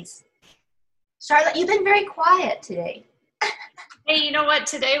ladies? Charlotte, you've been very quiet today. Hey, you know what?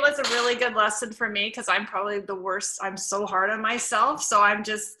 Today was a really good lesson for me because I'm probably the worst. I'm so hard on myself. So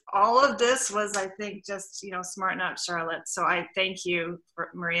all of this was, I think, just, smarten up, Charlotte. So I thank you,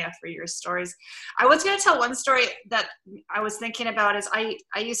 Maria, for your stories. I was going to tell one story that I was thinking about is I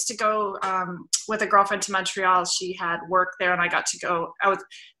used to go with a girlfriend to Montreal. She had work there and I got to go. I would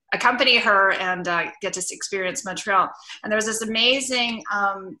accompany her and get to experience Montreal. And there was this amazing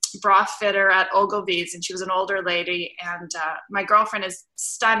bra fitter at Ogilvy's, and she was an older lady. And my girlfriend is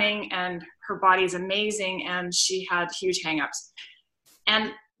stunning, and her body is amazing, and she had huge hang-ups.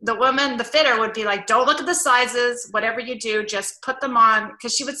 And the fitter would be like, don't look at the sizes, whatever you do, just put them on,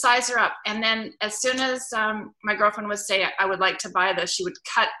 because she would size her up. And then as soon as my girlfriend would say, I would like to buy this, she would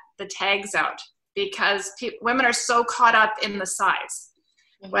cut the tags out, because women are so caught up in the size.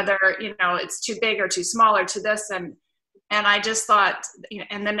 Whether, it's too big or too small or to this. And I just thought,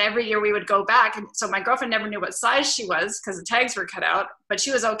 and then every year we would go back. And so my girlfriend never knew what size she was because the tags were cut out, but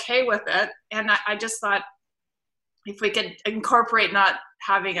she was okay with it. And I just thought if we could incorporate not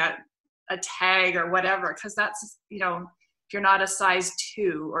having a tag or whatever, because that's, if you're not a size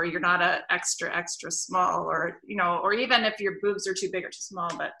 2 or you're not a extra small, or, or even if your boobs are too big or too small,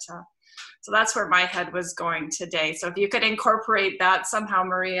 but, so that's where my head was going today. So if you could incorporate that somehow,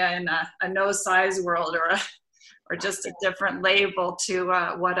 Maria, in a no size world, or just a different label to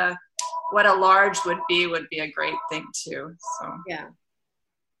what a large would be a great thing too. So yeah,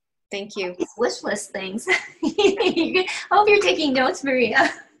 thank you. Wish list things. I hope you're taking notes,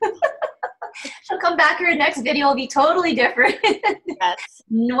 Maria. She'll come back. Her next video will be totally different. Yes.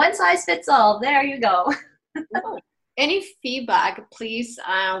 One size fits all. There you go. Any feedback, please.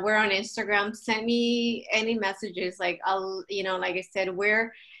 We're on Instagram. Send me any messages. Like like I said,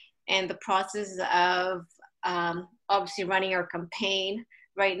 we're in the process of obviously running our campaign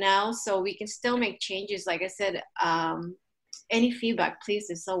right now, so we can still make changes. Like I said, any feedback, please,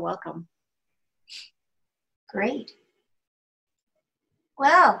 is so welcome. Great.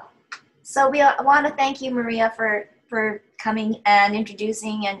 Well, so we want to thank you, Maria, for coming and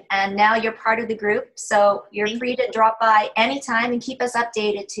introducing, and now you're part of the group, so you're free to drop by anytime and keep us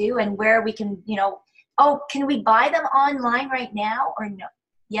updated too, and where we can, can we buy them online right now or no?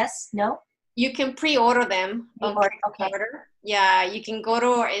 Yes, no? You can pre-order them. Okay. Yeah, you can go to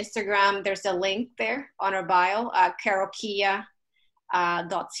our Instagram. There's a link there on our bio, carokia.ca.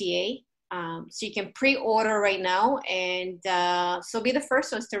 So you can pre-order right now, and so be the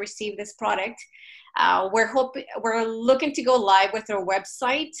first ones to receive this product. We're looking to go live with our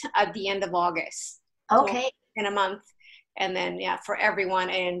website at the end of August. Okay. So in a month, and then for everyone,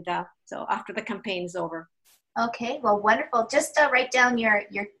 and so after the campaign's over. Okay, well, wonderful. Just write down your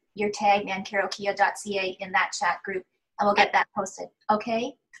tag and carokia.ca in that chat group, and we'll get that posted.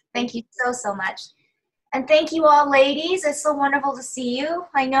 Okay. Thank you so much. And thank you all, ladies. It's so wonderful to see you.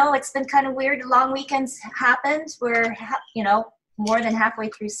 I know it's been kind of weird. Long weekends happened. We're, more than halfway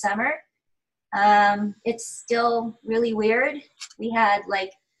through summer. It's still really weird. We had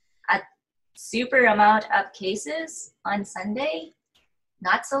like a super amount of cases on Sunday.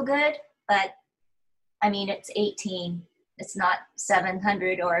 Not so good, but I mean, it's 18. It's not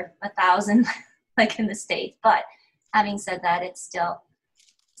 700 or 1,000 like in the States. But having said that, it's still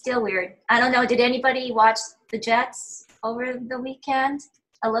weird. I don't know. Did anybody watch the Jets over the weekend?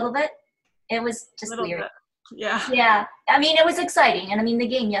 A little bit? It was just weird. Bit. Yeah. Yeah. I mean, it was exciting. And I mean, the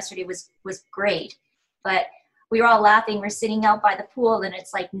game yesterday was great. But we were all laughing. We're sitting out by the pool and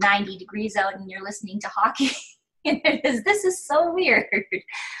it's like 90 degrees out and you're listening to hockey. This is so weird.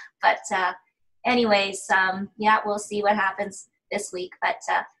 But anyways, we'll see what happens this week. But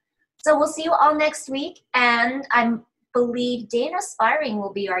so we'll see you all next week. And I believe Dana Spiring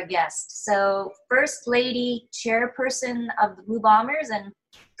will be our guest. So First Lady Chairperson of the Blue Bombers and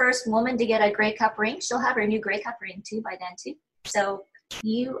first woman to get a Grey Cup ring. She'll have her new Grey Cup ring too by then too. So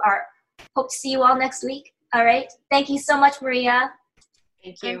hope to see you all next week. All right. Thank you so much, Maria.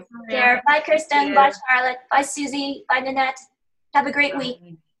 Thank you. Thanks, Maria. Bye, Kirsten. Bye, Charlotte. Bye, Susie. Bye, Nanette. Have a great week.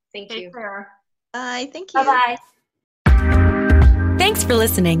 Thank Take you. care. Bye. Thank you. Bye-bye. Thanks for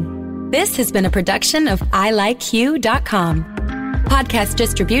listening. This has been a production of ilikeyou.com. Podcast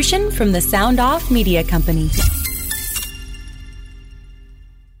distribution from the Sound Off Media Company.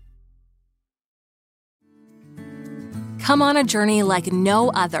 Come on a journey like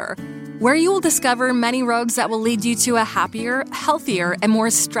no other, where you will discover many roads that will lead you to a happier, healthier, and more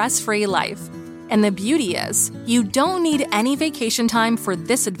stress-free life. And the beauty is, you don't need any vacation time for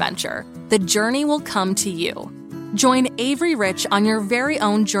this adventure. The journey will come to you. Join Avery Rich on your very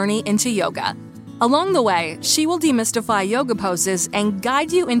own journey into yoga. Along the way, she will demystify yoga poses and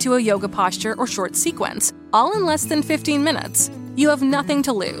guide you into a yoga posture or short sequence, all in less than 15 minutes. You have nothing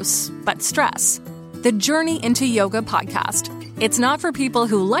to lose but stress. The Journey into Yoga podcast. It's not for people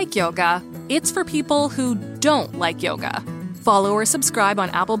who like yoga, it's for people who don't like yoga. Follow or subscribe on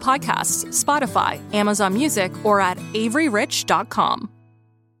Apple Podcasts, Spotify, Amazon Music, or at averyrich.com.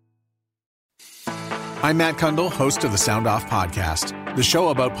 I'm Matt Kundle, host of the Sound Off Podcast, the show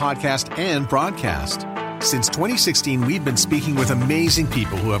about podcast and broadcast. Since 2016, we've been speaking with amazing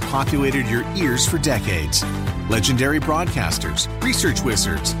people who have populated your ears for decades. Legendary broadcasters, research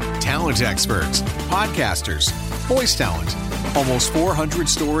wizards, talent experts, podcasters, voice talent. Almost 400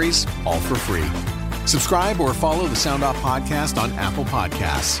 stories, all for free. Subscribe or follow the Sound Off Podcast on Apple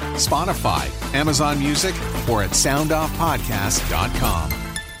Podcasts, Spotify, Amazon Music, or at soundoffpodcast.com.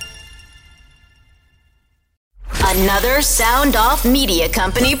 Another Sound Off Media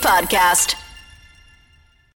Company podcast.